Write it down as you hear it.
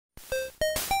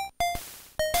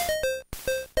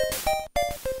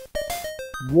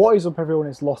What is up everyone,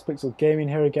 it's Lost Pixel Gaming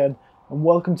here again, and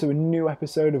welcome to a new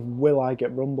episode of Will I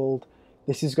Get Rumbled.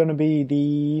 This is going to be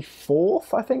the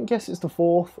fourth, I think, yes it's the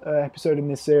fourth episode in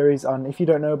this series, and if you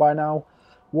don't know by now,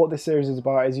 what this series is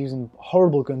about is using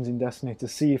horrible guns in Destiny to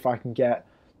see if I can get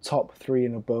top 3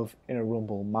 and above in a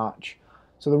Rumble match.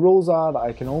 So the rules are that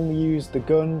I can only use the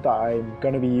gun that I'm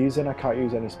going to be using. I can't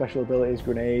use any special abilities,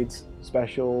 grenades,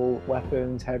 special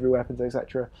weapons, heavy weapons,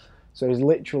 etc. So it's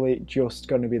literally just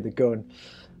going to be the gun.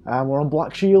 And we're on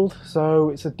Black Shield, so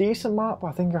it's a decent map.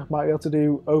 I think I might be able to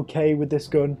do okay with this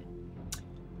gun.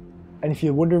 And if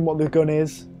you're wondering what the gun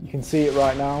is, you can see it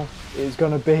right now. It's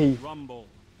going to be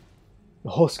the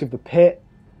Husk of the Pit.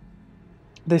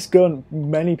 This gun,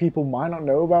 many people might not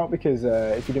know about because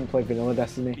if you didn't play vanilla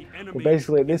Destiny, but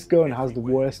basically this gun has the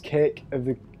worst kick of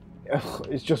the...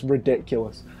 it's just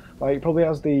ridiculous. Like, it probably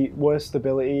has the worst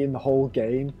stability in the whole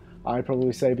game, I'd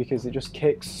probably say, because it just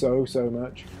kicks so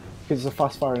much. Because it's a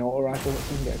fast firing auto rifle, let's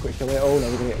see if we can get a quick kill here. Oh no,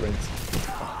 we're going to get rinsed.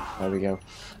 Oh, there we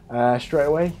go. Straight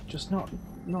away, just not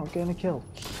getting a kill.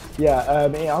 Yeah,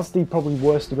 it has the probably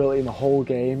worst stability in the whole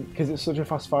game because it's such a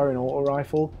fast firing auto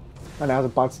rifle. And it has a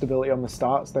bad stability on the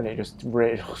starts, then it's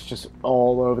just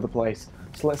all over the place.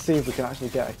 So let's see if we can actually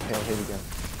get a kill. Here we go.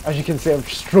 As you can see, I'm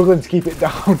struggling to keep it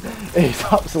down. It's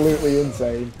absolutely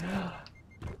insane.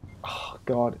 Oh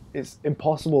god, it's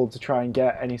impossible to try and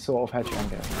get any sort of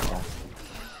headshot.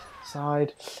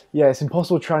 Side. Yeah, it's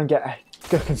impossible to try and get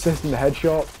a consistent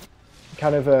headshot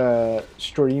kind of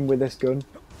stream with this gun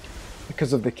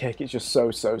because of the kick. It's just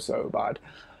so bad.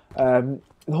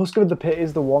 The Husk of the Pit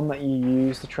is the one that you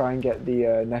use to try and get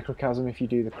the Necrochasm if you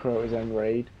do the Crota's End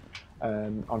raid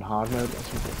on hard mode.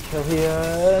 Let's get a kill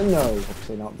here. No,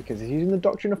 obviously not, because he's using the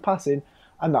Doctrine of Passing,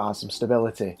 and that has some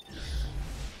stability.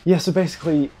 Yeah, so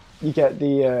basically you get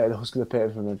the Husk of the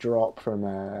Pit from a drop from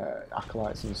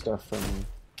Acolytes and stuff from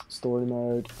story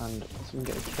mode, and let's see if we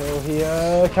can get a kill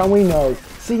here. Can we? No.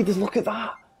 See, just look at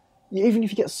that. Even if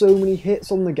you get so many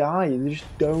hits on the guy, they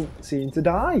just don't seem to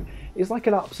die. It's like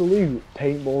an absolute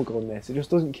paintball gun, this. It just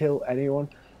doesn't kill anyone.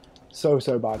 So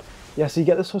bad. Yeah, so you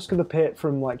get this Husk of the Pit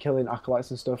from like killing Acolytes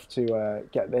and stuff to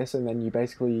get this, and then you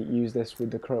basically use this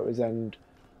with the Crota's End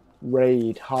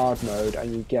raid hard mode,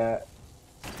 and you get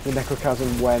the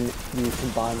Necrochasm when you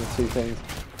combine the two things.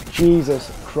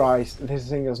 Jesus Christ, this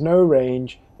thing has no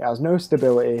range, it has no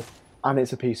stability, and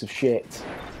it's a piece of shit.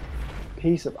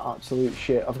 Piece of absolute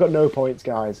shit. I've got no points,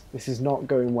 guys. This is not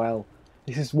going well.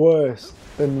 This is worse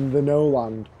than the No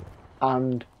Land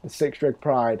and the Six Dreg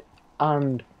Pride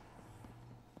and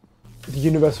the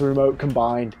Universal Remote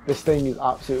combined. This thing is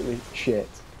absolutely shit.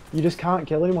 You just can't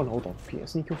kill anyone. Hold on, Peter,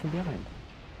 sneak up from behind.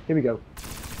 Here we go.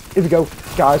 Here we go.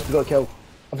 Guys, we got a kill.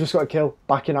 I've just got a kill.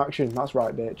 Back in action. That's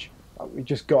right, bitch. We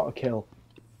just got a kill.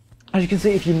 As you can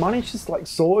see, if you manage to like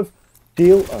sort of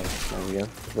deal... Oh, there we go.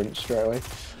 Brilliant, straight away.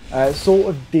 Sort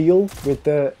of deal with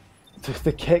the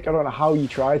kick. I don't know how you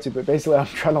try to, but basically I'm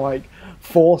trying to like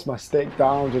force my stick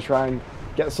down to try and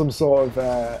get some sort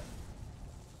of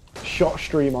shot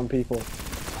stream on people.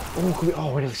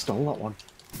 Oh, we nearly stole that one.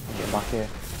 Get back here.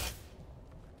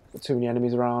 Got too many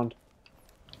enemies around.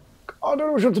 I don't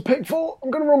know which one to pick for.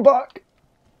 I'm gonna run back.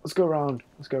 Let's go around.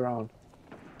 Let's go around.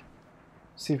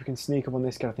 See if we can sneak up on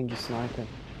this guy. I think he's sniping.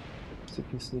 See if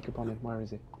we can sneak up on him. Where is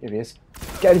he? Here he is.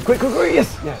 Get him quick.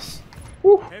 Yes! Yes!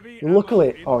 Woo.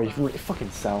 Luckily... Oh, you fucking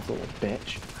self, little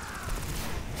bitch.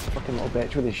 Fucking little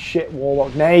bitch with his shit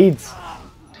warlock nades.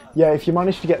 Yeah, if you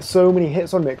manage to get so many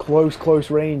hits on him at close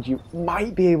range, you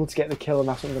might be able to get the kill, and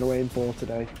that's what I'm going to aim for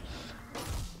today.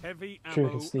 Sure, we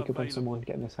can sneak up on someone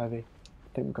getting this heavy.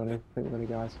 I think we're going to,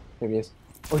 guys. Here he is.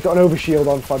 Oh, he's got an overshield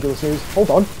on. Fabulous news. Hold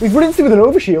on. We've run into with an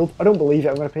overshield. I don't believe it.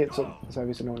 I'm going to pay it up this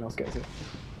heavy so no one else gets it.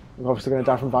 I'm obviously going to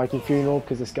die from Viking Funeral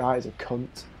because this guy is a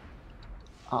cunt.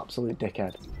 Absolute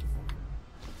dickhead.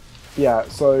 Yeah,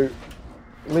 so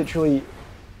literally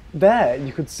there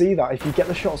you could see that if you get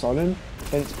the shots on him,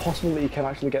 then it's possible that you can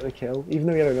actually get the kill. Even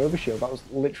though he had an overshield, that was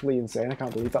literally insane. I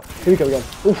can't believe that. Here we go again.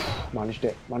 Oof, managed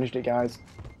it. Managed it, guys.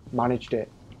 Managed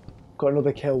it. Got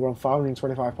another kill. We're on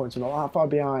 525 points. We're not that far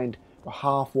behind. We're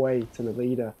halfway to the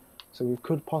leader. So we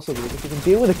could possibly, if we can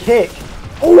deal with a kick.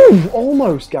 Oh,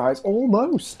 almost, guys.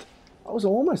 Almost. That was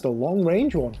almost a long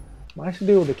range one. Managed to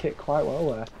deal with the kick quite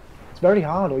well there. It's very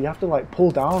hard, or you have to like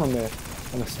pull down on the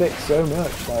stick so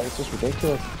much. Like, it's just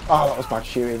ridiculous. Oh, that was bad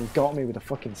shooting. Got me with a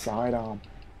fucking sidearm.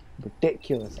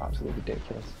 Ridiculous. Absolutely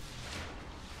ridiculous.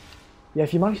 Yeah,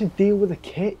 if you manage to deal with a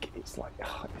kick, it's like,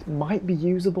 it might be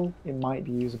usable. It might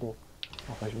be usable.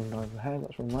 Oh, let's run over the head.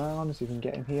 Let's run around. See if we can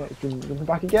get him here. He's jumping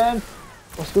back again.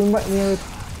 What's going back in the head?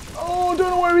 Oh, I don't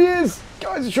know where he is.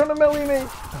 Guys, he's trying to melee me.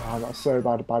 Oh, that's so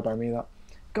bad. Bye by me, that.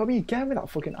 Got me again with that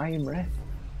fucking iron rift.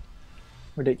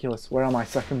 Ridiculous. Where am I?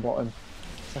 Second bottom.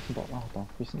 Second bottom. Oh, hold on.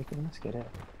 We sneak up on this kid here.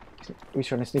 He's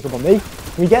trying to sneak up on me.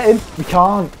 Can we get him? We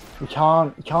can't. We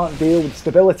can't. You can't deal with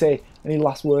stability. And he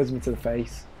last words me to the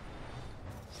face.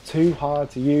 It's too hard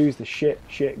to use the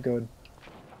shit gun.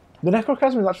 The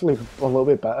Necrochasm is actually a little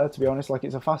bit better, to be honest. Like,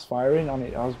 it's a fast firing and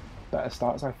it has better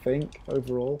stats, I think,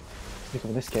 overall. Sneak up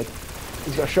on this kid.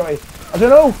 He's got a shotty. I don't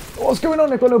know what's going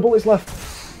on. I've got no bullets left.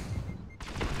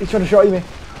 He's trying to shotty me.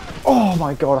 Oh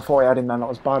my god, I thought I had him then. That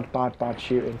was bad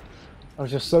shooting. I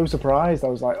was just so surprised. I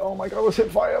was like, oh my god, let's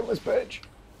hit fire on this bitch.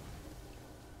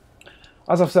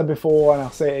 As I've said before, and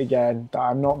I'll say it again, that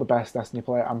I'm not the best Destiny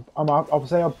player. I'll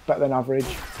say I'm better than average.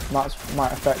 And that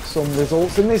might affect some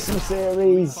results in this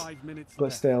series.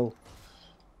 But still,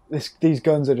 these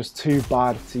guns are just too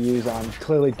bad to use. I'm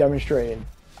clearly demonstrating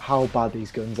how bad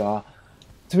these guns are.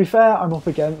 To be fair, I'm up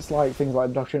against like things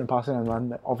like Doctrine and Passing, and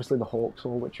then obviously the Hawk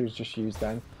Sword, which was just used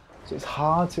then. So it's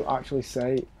hard to actually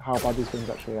say how bad these guns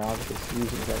actually are because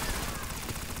using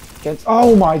against.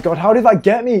 Oh my god, how did that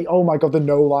get me? Oh my god, the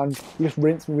no land. He just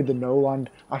rinsed me with the no land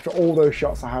after all those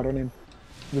shots I had on him.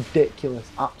 Ridiculous,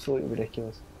 absolutely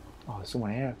ridiculous. Oh, there's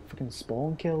someone here. Fucking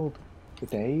spawn killed for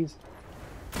days.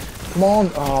 Come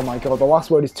on. Oh my god, the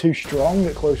last word is too strong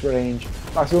at close range.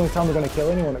 That's the only time we're going to kill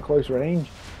anyone at close range.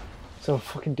 So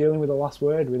fucking dealing with the last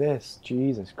word with this,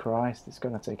 Jesus Christ, it's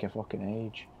going to take a fucking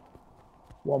age.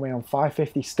 What am I on,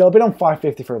 550? Still been on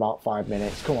 550 for about 5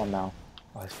 minutes. Come on now.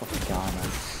 Oh, this fucking guy, man.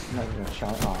 I'm not even going to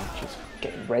shout. Oh, just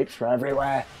getting raped from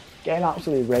everywhere. Getting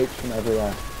absolutely raped from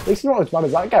everywhere. At least not as bad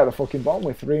as that guy at the fucking bottom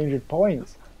with 300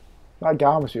 points. That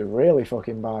guy must be really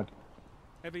fucking bad.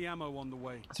 Heavy ammo on the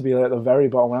way. To be like at the very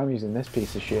bottom when I'm using this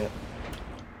piece of shit.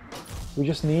 We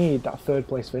just need that third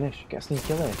place finish. Get a sneak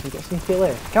kill here. Can we get a sneak kill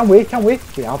here? Can we? Can we?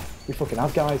 We have. We fucking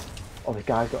have, guys. Oh, this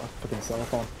guy's got a fucking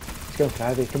self on. He's going for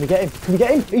heavy. Can we get him? Can we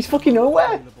get him? He's fucking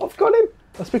nowhere. I've got him.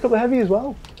 Let's pick up the heavy as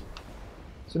well.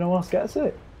 So no one else gets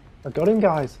it. I got him,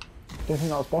 guys. Didn't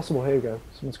think that was possible. Here we go.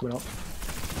 Someone's coming up.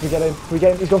 Can we get him? Can we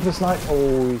get him? He's going for the snipe.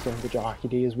 Oh, he's going for the Jarky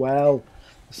D as well.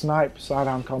 The snipe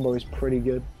side-arm combo is pretty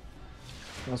good.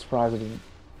 I'm not surprised I didn't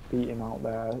beat him out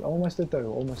there. Almost did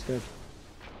though. Almost did.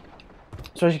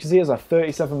 So as you can see, it's a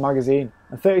 37 magazine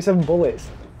and 37 bullets.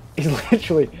 It's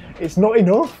literally, it's not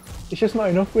enough. It's just not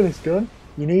enough with this gun.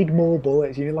 You need more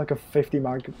bullets. You need like a 50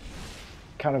 mag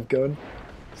kind of gun.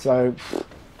 So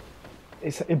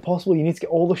it's impossible. You need to get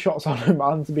all the shots on him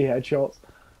and to be headshots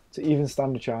to even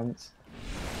stand a chance.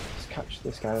 Let's catch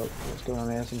this guy up. What's going on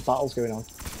here? Some battles going on.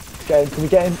 Get him. Can we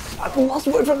get him? I lost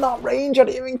word from that range. I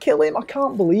didn't even kill him. I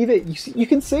can't believe it. You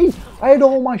can see. I had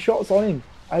all my shots on him.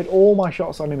 I had all my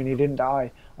shots on him and he didn't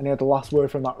die. And he had the last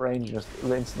word from that range and just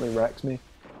instantly wrecks me.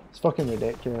 It's fucking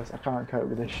ridiculous. I can't cope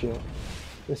with this shit.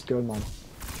 This gun, man.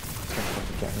 He's gonna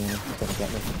fucking get me. He's gonna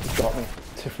get me. He's got me.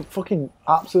 Fucking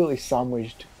absolutely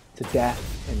sandwiched to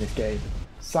death in this game.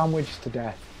 Sandwiched to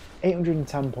death.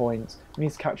 810 points. We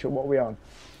need to catch up. What are we on?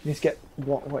 We need to get,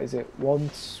 what is it?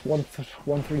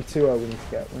 1320 we need to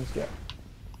get. We need to get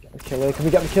the kill here. Can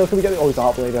we get the kill? Can we get the, oh, he's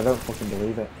Heartblade. I don't fucking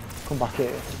believe it. Come back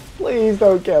here. Please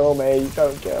don't kill me.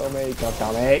 Don't kill me. God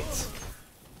damn it.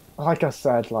 Like I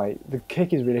said, like, the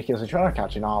kick is ridiculous. I'm trying to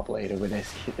catch an Heartblader with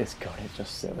this gun. It's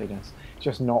just silliness. It's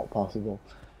just not possible.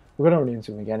 We're going to run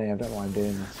into him again here. I don't know why I'm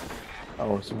doing this.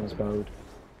 Oh, someone's bowed.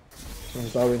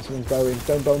 Someone's bowing. Someone's bowing.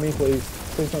 Don't bow me, please.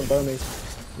 Please don't bow me.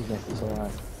 He's missed. It's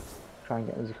alright. Try and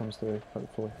get him as he comes through,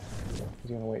 hopefully. He's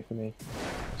going to wait for me.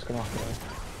 What's going to happen?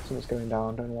 Something's going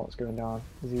down. Don't know what's going down.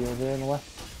 Is he over there on the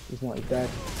left? He's not. He's dead.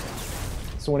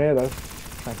 Someone here, though.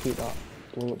 Try and keep that.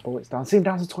 Blow up bullets down. See him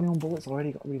down to 21 bullets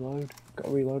already. Got to reload. Got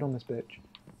to reload on this bitch.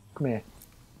 Come here.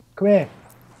 Come here.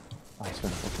 Oh, he's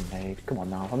going to fucking nade. Come on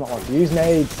now. I'm not allowed to use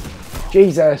nades.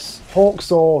 Jesus. Hawk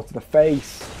Saw to the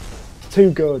face.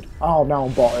 Too good. Oh, now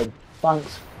I'm bottom.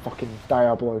 Thanks, fucking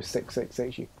Diablo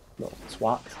 666, you little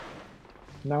twat.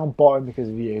 Now I'm bottom because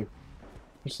of you.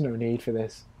 There's no need for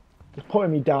this. Just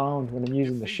putting me down when I'm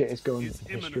using the shittest gun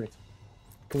in history.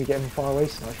 Can we get him far away?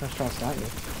 So I'm trying to snipe me.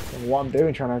 I don't know what I'm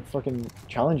doing, trying to fucking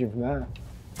challenge him from there.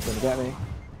 He's gonna get me.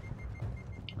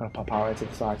 I'm gonna pop out here to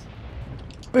the side.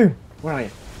 Boom! Where are you?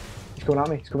 He's coming at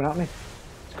me. He's coming at me.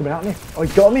 He's coming at me. Oh,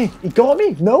 he got me. He got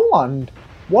me. No land.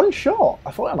 One shot.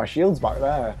 I thought I had my shields back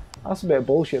there. That's a bit of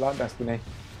bullshit, that Destiny.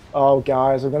 Oh,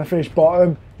 guys, I'm gonna finish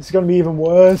bottom. This is gonna be even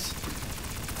worse.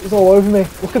 He's all over me.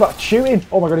 Look at that shooting.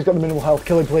 Oh my god, he's got the minimal health.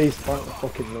 Kill him, please. Thank the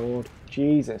fucking Lord.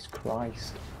 Jesus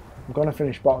Christ. I'm gonna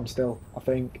finish bottom still, I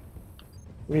think.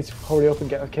 We need to hurry up and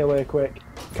get a kill here quick.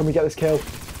 Can we get this kill?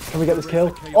 Can we get this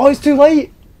kill? Oh, it's too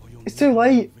late! It's too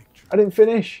late! I didn't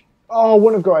finish. Oh, I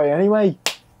wouldn't have got it anyway.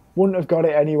 Wouldn't have got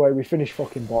it anyway. We finished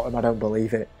fucking bottom. I don't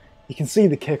believe it. You can see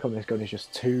the kick on this gun is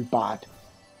just too bad.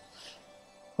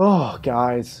 Oh,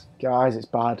 guys, it's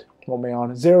bad. Want me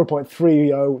on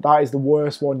 0.30? That is the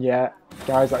worst one yet,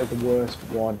 guys. That is the worst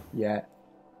one yet.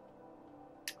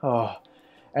 Oh,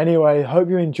 anyway, hope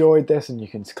you enjoyed this, and you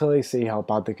can clearly see how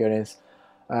bad the gun is.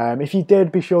 If you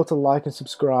did, be sure to like and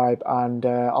subscribe, and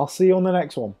I'll see you on the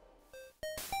next one.